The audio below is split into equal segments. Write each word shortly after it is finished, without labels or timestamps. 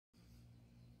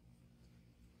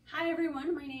Hi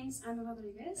everyone, my name's Ana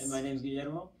Rodriguez. And my name's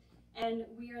Guillermo. And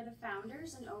we are the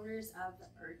founders and owners of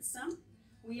Earthsome.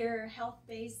 We are a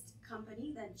health-based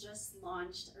company that just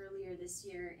launched earlier this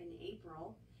year in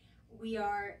April. We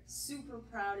are super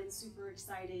proud and super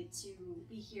excited to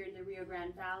be here in the Rio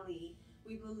Grande Valley.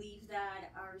 We believe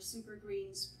that our Super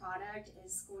Greens product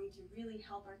is going to really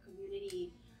help our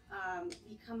community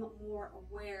become more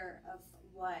aware of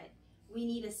what we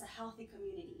need as a healthy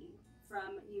community,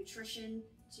 from nutrition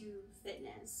to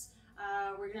fitness.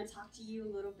 We're going to talk to you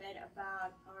a little bit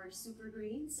about our Super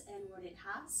Greens and what it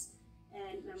has,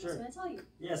 and I'm just going to tell you.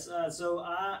 Yes, so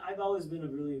I've always been a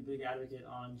really big advocate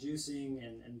on juicing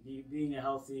and being a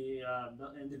healthy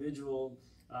individual,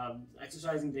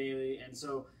 exercising daily, and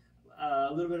so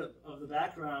a little bit of the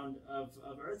background of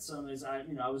Earthsome is I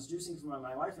was juicing for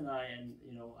my wife and I, and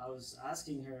I was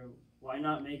asking her, why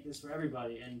not make this for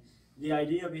everybody? And the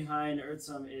idea behind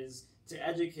Earthsome is to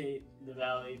educate the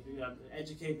Valley,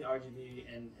 educate the RGV,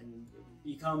 and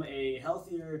become a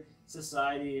healthier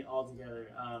society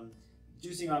altogether.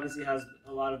 Juicing obviously has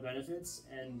a lot of benefits,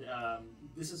 and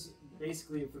this is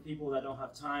basically for people that don't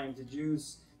have time to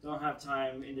juice, don't have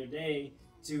time in their day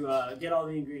to get all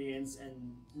the ingredients and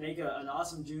make an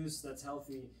awesome juice that's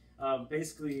healthy.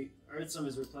 Basically, Earthsome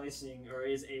is replacing, or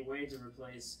is a way to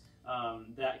replace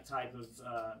that type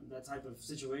of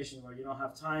situation where you don't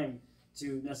have time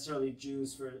to necessarily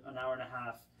juice for an hour and a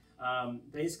half.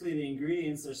 Basically, the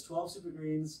ingredients, there's 12 super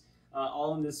greens,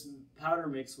 all in this powder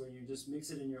mix where you just mix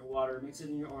it in your water, mix it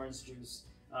in your orange juice,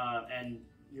 and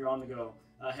you're on the go.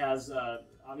 It has,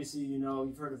 obviously,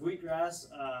 you've heard of wheatgrass.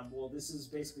 Well, this is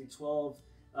basically 12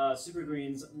 super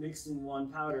greens mixed in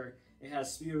one powder. It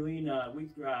has spirulina,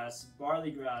 wheatgrass,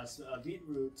 barley grass,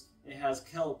 beetroot. It has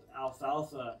kelp,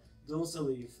 alfalfa, dulse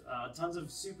leaf, tons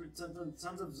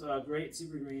of great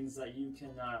super greens that you can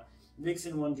mix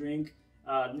in one drink.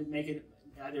 Make it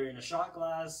either in a shot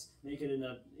glass, make it in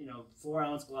a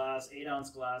 4-ounce glass,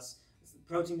 8-ounce glass,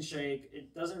 protein shake.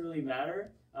 It doesn't really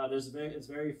matter. It's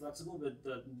very flexible, but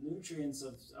the nutrients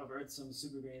of Earthsome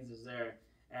super greens is there.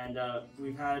 And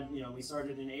we've had, we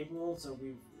started in April, so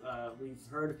we've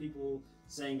heard of people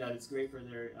saying that it's great for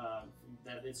their,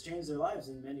 that it's changed their lives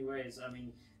in many ways. I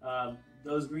mean,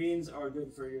 those greens are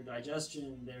good for your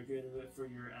digestion. They're good for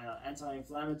your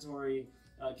anti-inflammatory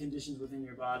conditions within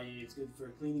your body. It's good for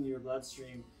cleaning your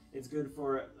bloodstream. It's good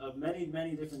for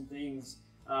many different things.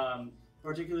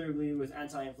 Particularly with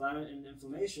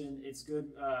inflammation, it's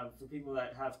good for people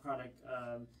that have chronic,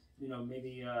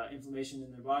 maybe inflammation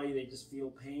in their body. They just feel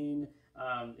pain.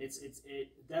 It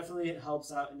definitely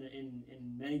helps out in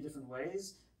many different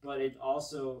ways, but it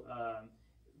also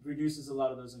reduces a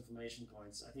lot of those inflammation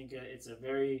points. I think it's a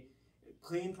very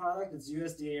clean product. It's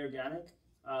USDA organic.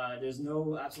 There's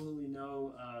absolutely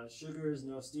no sugars,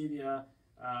 no stevia.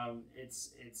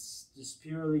 It's just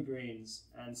purely greens.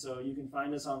 And so you can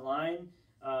find us online.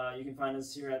 You can find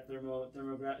us here at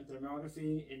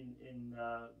Thermography in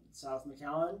South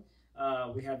McAllen.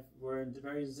 We're in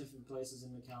various different places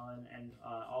in McAllen, and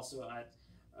also at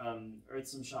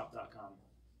earthsomeshop.com.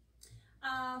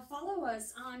 Follow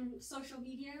us on social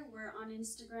media. We're on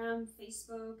Instagram,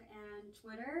 Facebook, and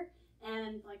Twitter,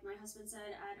 and like my husband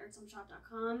said, at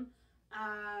earthsomeshop.com.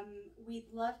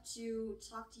 We'd love to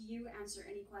talk to you, answer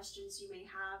any questions you may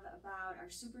have about our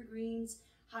super greens,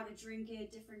 how to drink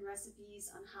it, different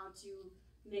recipes on how to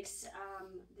mix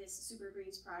this super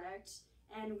greens product,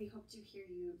 and we hope to hear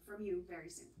from you very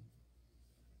soon.